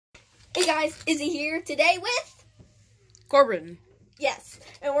Hey guys, Izzy here today with Corbin. Yes,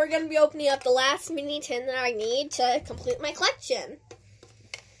 and we're going to be opening up the last mini tin that I need to complete my collection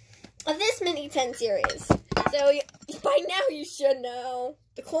of this mini tin series. So by now you should know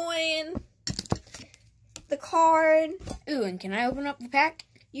the coin, the card. Ooh, and can I open up the pack?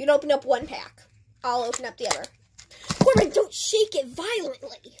 You can open up one pack. I'll open up the other. Corbin, don't shake it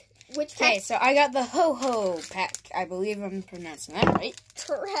violently. Which pack? Okay, so I got the Ho-Ho pack. I believe I'm pronouncing that right.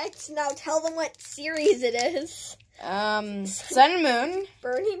 Correct. Now tell them what series it is. Sun and Moon.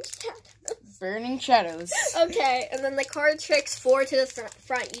 Burning Shadows. Burning Shadows. Okay, and then the card tricks 4 to the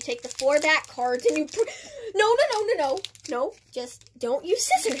front. You take the 4 back cards and you... No. Just don't use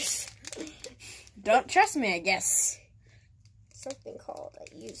scissors. Don't trust me, I guess. Something called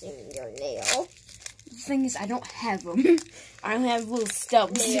using your nail. The thing is, I don't have them. I only have little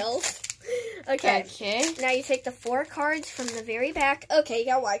stubs. Nails. Okay. Now you take the 4 cards from the very back. Okay, you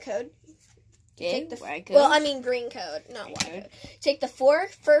got Y code. Okay, Y code. Well, I mean green code, not Y code. Take the 4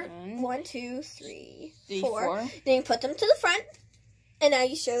 for 1, 2, 3, 4. Then you put them to the front. And now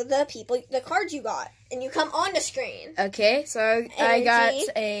you show the people the cards you got. And you come on the screen. Okay, so I got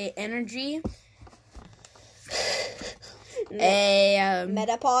a energy. A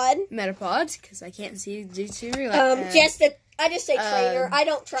Metapod, because I can't see due to I just say trainer. I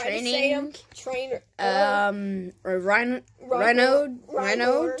don't try to say them. Trainer. Or Rhino. Tukamaru.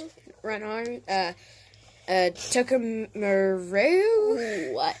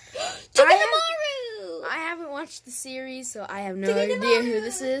 What? Tukamaru. I haven't watched the series, so I have no idea who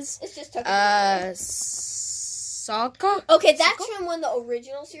this is. It's just Tukamaru. Sokka? Okay, that's from one of the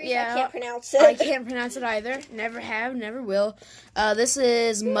original series. Yeah, I can't pronounce it. I can't pronounce it either. Never have, never will. This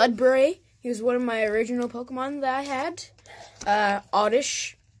is Mudbray. He was one of my original Pokemon that I had.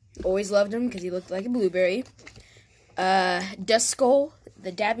 Oddish. Always loved him because he looked like a blueberry. Duskull.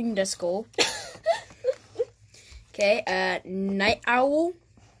 The dabbing Duskull. Okay, Night Owl.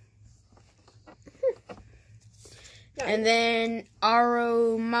 And then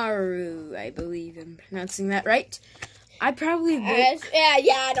Aromaru, I believe I'm pronouncing that right. I probably I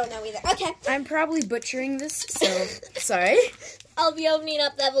don't know either. Okay. I'm probably butchering this, so sorry. I'll be opening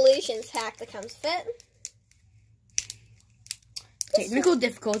up the Evolutions pack that comes fit. Technical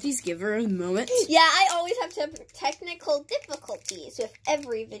difficulties, give her a moment. Yeah, I always have technical difficulties with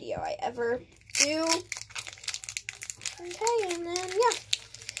every video I ever do. Okay, and then, yeah.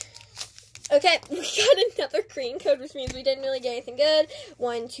 Okay, we got another green code, which means we didn't really get anything good.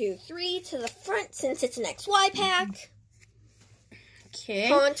 1, 2, 3 to the front, since it's an XY pack. Okay.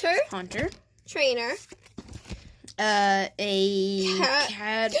 Haunter. Trainer. A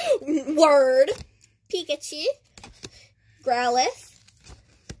cat. Word. Pikachu. Growlithe.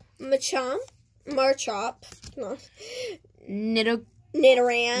 Marchop. Nidoran.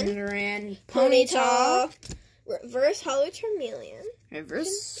 Ponyta. Reverse Hollow Charmeleon.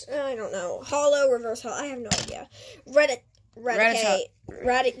 Reverse? I don't know. Hollow, reverse hollow. I have no idea. Raticate.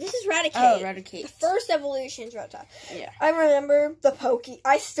 This is Raticate. Oh, Raticate. The first evolution's Rota. Yeah. I remember the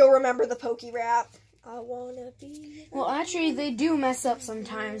I still remember the Poke rap. I wanna be. Well, actually, they do mess up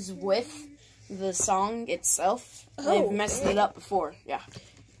sometimes with the song itself. They've messed it up before. Yeah.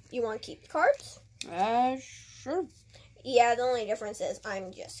 You want to keep the cards? Sure. Yeah, the only difference is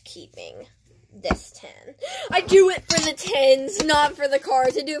I'm just keeping this 10. I do it for the 10s, not for the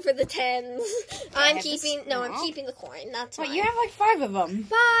cards. I do it for the 10s. I'm keeping the coin. That's fine. You have like 5 of them.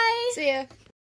 Bye. See ya.